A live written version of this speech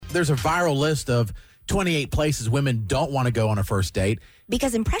there's a viral list of 28 places women don't want to go on a first date.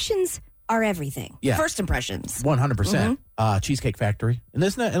 Because impressions are everything. Yeah. First impressions. 100%. Cheesecake Factory. And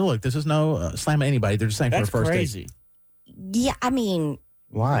this is no slam at anybody. They're just saying That's for a first crazy. date. Yeah, I mean,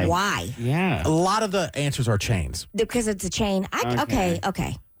 why? Yeah. A lot of the answers are chains. Because it's a chain. Okay. I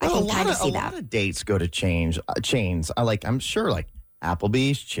can kind of see a that. lot of dates go to chains. I'm sure like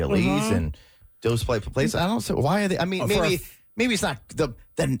Applebee's, Chili's, and those places. I don't know why are they. I mean, maybe it's not the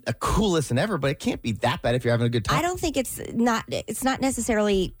coolest and ever, but it can't be that bad if you're having a good time. I don't think it's not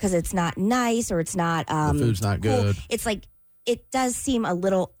necessarily because it's not nice or it's not The food's not cool. good. It's like it does seem a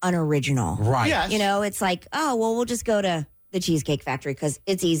little unoriginal. Right. Yes. You know, it's like, oh, well, we'll just go to the Cheesecake Factory because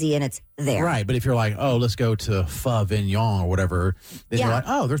it's easy and it's there. Right. But if you're like, oh, let's go to Pho Vignon or whatever, then Yeah. you're like,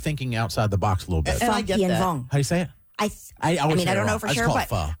 oh, they're thinking outside the box a little bit. And I get Pho Hien that. Vong. How do you say it? I always mean, say I it don't know wrong. for I just sure, call but it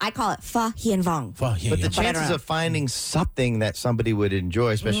pho. I call it Pho Hien Vong. Pho, yeah, But the yeah. chances of finding something that somebody would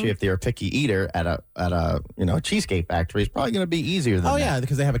enjoy, especially if they're a picky eater at a Cheesecake Factory, is probably going to be easier than Oh, that. yeah,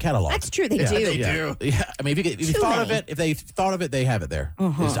 because they have a catalog. That's true. They do. Yeah. Yeah. I mean, if you Too thought of many. it, if they thought of it, they have it there.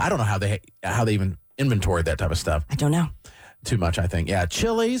 I don't know how they even inventoried that type of stuff. I don't know. Too much, I think. Yeah,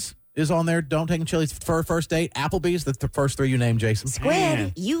 Chili's is on there. Don't take Chili's for a first date. Applebee's, the first three you named, Jason. Squid,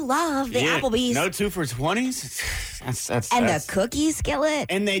 Man. you love the Applebee's. No 2 for $20s. And That's the cookie skillet.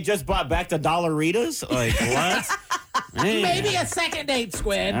 and they just brought back the Dollaritas. Like what? Man. Maybe a second date,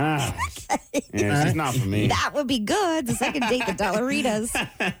 Squid. Ah. Yeah, she's not for me. That would be good. The second date, the Dollaritas.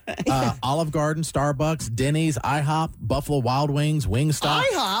 Olive Garden, Starbucks, Denny's, IHOP, Buffalo Wild Wings, Wingstop.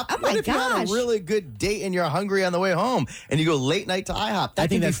 IHOP. Oh, my what if you had gosh. a really good date and you're hungry on the way home and you go late night to IHOP? That I think could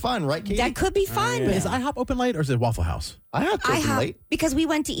be that's- fun, right, Katie? That could be fun. Is IHOP open late or is it Waffle House? IHOP open IHOP, late. because we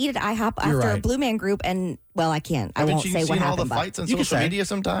went to eat at IHOP You're after a right. Blue Man Group, and I can't. I Haven't won't you say seen what all the happened. fights on You can social say. media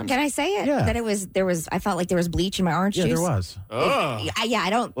sometimes? Can I say it? Yeah. That it was. I felt like there was bleach in my orange Yeah, juice. there was. Oh. I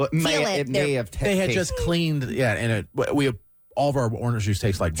don't Well, feel it. it may have They had just cleaned, and all of our orange juice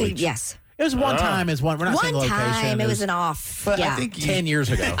tastes like bleach. Yes. It was one time. We're not saying One location. time it was an off. But yeah. I think 10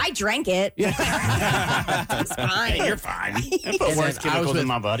 years ago. I drank it. Yeah. It's fine. Hey, you're fine. I put And worse then I was chemicals with in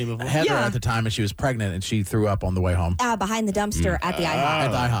my body before. Heather Yeah. at the time, and she was pregnant, and she threw up on the way home Behind the dumpster at the IHOP. at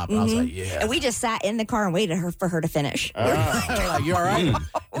the IHOP. And I was like, yeah. And we just sat in the car and waited for her to finish. Like, you all right?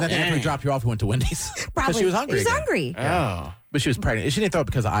 And then after we dropped you off, we went to Wendy's. Because Probably. she was hungry. She was again. hungry. Oh. But she was pregnant. She didn't throw up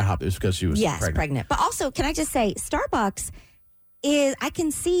because of IHOP. It was because she was Yes, pregnant. pregnant. But also, can I just say, Starbucks is, I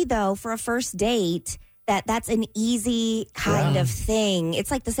can see though, for a first date, that's an easy kind of thing. It's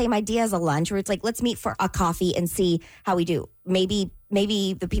like the same idea as a lunch where it's like, let's meet for a coffee and see how we do. Maybe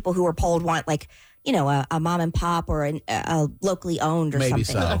the people who are polled want like, a mom and pop or a locally owned or Maybe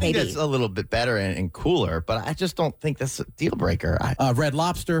something. so. I think Maybe. that's a little bit better and cooler, but I just don't think that's a deal breaker. Red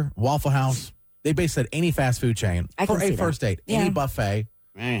Lobster, Waffle House. They basically said any fast food chain I can for a see that. first date, Yeah. any buffet.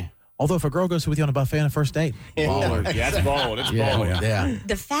 Man. Although if a girl goes with you on a buffet on a first date, Baller. Yeah, it's bold. It's bold. yeah.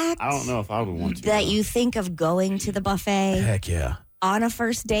 The fact I don't know if I would want to. that you think of going to the buffet Heck yeah. on a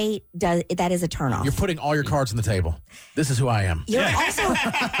first date, that is a turnoff. You're putting all your cards on the table. This is who I am. You're also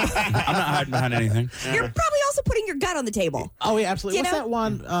I'm not hiding behind anything. you're probably also putting your gut on the table. Oh, yeah, absolutely. You What's know? that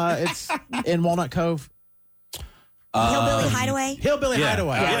one? It's in Walnut Cove. Hillbilly Hideaway. Hillbilly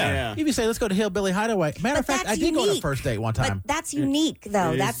Hideaway. Yeah. If you say, let's go to Hillbilly Hideaway. Matter of But fact, I that's did go on a unique. first date one But time. that's unique, though.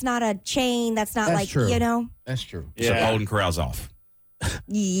 It is. That's not a chain. That's not That's like, true. That's true. So Yeah. Golden Corral's off.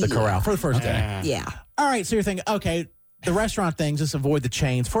 The corral for the first day. Yeah. All right, so you're thinking, okay, the restaurant things, just avoid the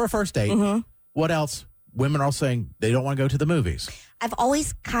chains for a first date. What else? Women are saying they don't want to go to the movies. I've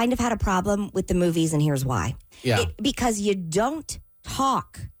always kind of had a problem with the movies, and here's why. Yeah. Because you don't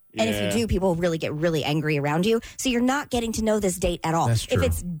talk. And if Yeah. you do, people really get really angry around you. So you're not getting to know this date at all. That's true. If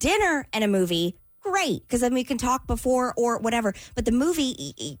it's dinner and a movie, great, because then we can talk before or whatever. But the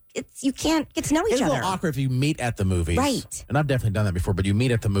movie, you can't get to know each It's a other. little awkward if you meet at the movies. Right. And I've definitely done that before, but you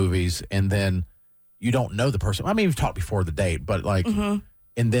meet at the movies and then you don't know the person. I mean, you've talked before the date, but like,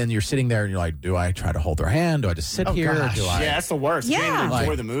 and then you're sitting there and you're like, do I try to hold their hand? Do I just sit here? gosh. Do I, Yeah, that's the worst. You Yeah. can't even enjoy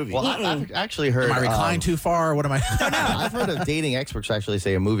Like- the movie. Well, I've actually heard. am I reclined too far? What am I? I've heard of dating experts actually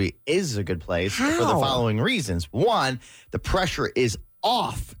say a movie is a good place for the How? following reasons. One, the pressure is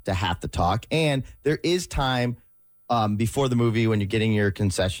off to have to talk, and there is time before the movie when you're getting your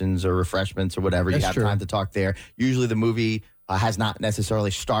concessions or refreshments or whatever. That's you have true. time to talk there. Usually, the movie has not necessarily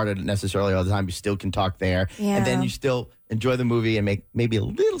started necessarily all the time. You still can talk there, and then Yeah. you still enjoy the movie and make maybe a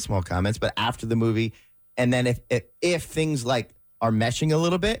little small comments. But after the movie, and then if things like are meshing a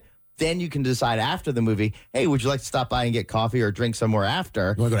little bit. Then you can decide after the movie, hey, would you like to stop by and get coffee or drink somewhere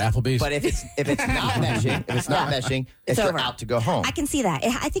after? You want to go to Applebee's? But if it's not meshing, if it's not meshing, It's you're over. out to go home. I can see that.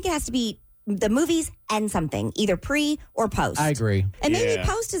 I think it has to be the movies and something, either pre or post. I agree. And maybe Yeah.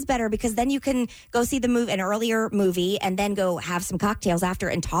 post is better because then you can go see an earlier movie and then go have some cocktails after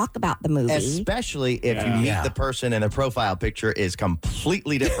and talk about the movie. Especially if you Yeah. meet Yeah. the person and the profile picture is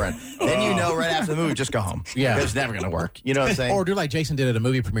completely different. Then you know right after the movie, just go home. Yeah. It's never going to work. You know what I'm saying? Or do like Jason did at a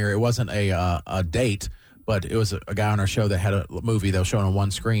movie premiere. It wasn't a date, but it was a guy on our show that had a movie that was shown on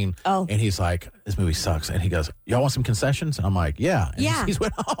one screen. Oh. And he's like, this movie sucks. And he goes, y'all want some concessions? And I'm like, yeah. And Yeah. He's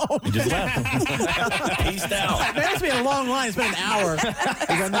went home. He just left. Peaced out. Man, it's been a long line. It's been an hour.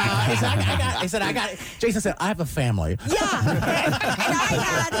 He goes, nah. He said, I got it. Jason said, I have a family. Yeah. And I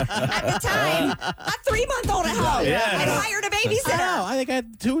had, at the time, a 3-month-old at home. Yeah. I'd hired a I babysitter. know. I think I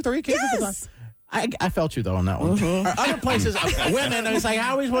had 2 or 3 kids at the time. Yes. I felt you though on that one. Other places, women, it's like,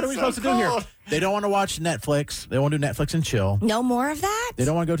 what are we supposed to do here? They don't want to watch Netflix. They want to do Netflix and chill. No more of that? They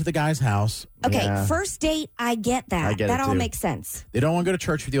don't want to go to the guy's house. Okay, Yeah. first date, I get that. I get that it, all too. makes sense. They don't want to go to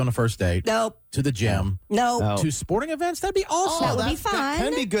church with you on the first date. Nope. To the gym. Nope. No. To sporting events. That'd be awesome. That would be That fun.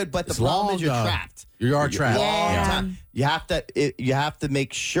 can be good, but the It's problem long, is you're though. trapped. You are trapped. Long Yeah. time. You have to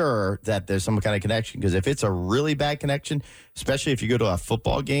make sure that there's some kind of connection, because if it's a really bad connection, especially if you go to a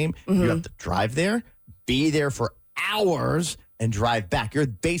football game, you have to drive there, be there for hours, and drive back. You're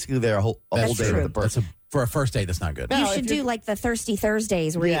basically there a whole That's day true. with the person. For a first date, that's not good. No, You if should you're- do like the Thirsty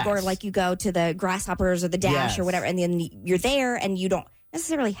Thursdays where Yes. you, or like you go to the Grasshoppers or the Dash Yes. or whatever, and then you're there and you don't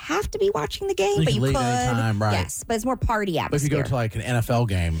necessarily have to be watching the game, You but can you leave could. anytime, right. Yes, but it's more party But if you atmosphere. go to like an NFL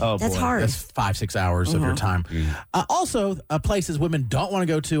game, Oh, That's boy. hard. that's 5-6 hours of your time. Also, places women don't want to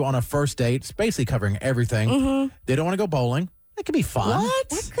go to on a first date, it's basically covering everything. They don't want to go bowling. That could be fun.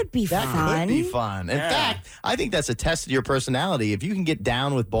 That could be That fun. could be fun. In Yeah. fact, I think that's a test of your personality. If you can get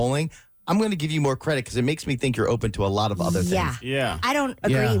down with bowling, I'm going to give you more credit because it makes me think you're open to a lot of other Yeah. things. Yeah. I don't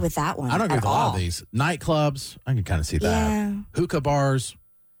agree Yeah. with that one. I don't agree at with a lot all. of these. Nightclubs, I can kind of see that. Yeah. Hookah bars,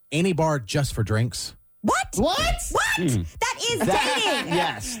 any bar just for drinks. What? What? What? That is dating.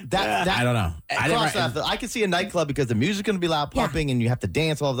 Yes. That I don't know. I didn't Cross write- that. I can see a nightclub because the music's going to be loud, Yeah. pumping, and you have to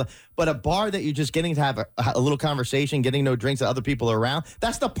dance, all of that. But a bar that you're just getting to have a little conversation, getting no drinks that other people are around,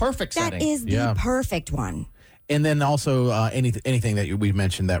 that's the perfect That setting. is the Yeah. perfect one. And then also anything that we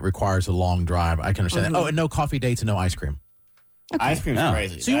mentioned that requires a long drive. I can understand that. Oh, and no coffee dates and no ice cream. Ice cream's No.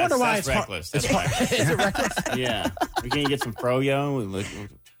 crazy. So you wonder why That's it's hard- reckless. it's That's hard- reckless. Is it reckless? Yeah. We can't get some froyo.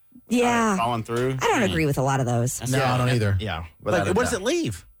 Yeah. Falling through. I don't agree with a lot of those. No, I don't either. Yeah. Like, what does it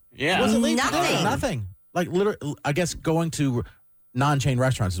leave? Yeah. What does it leave? to do? Nothing. Nothing. Like literally, I guess going to non-chain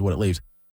restaurants is what it leaves.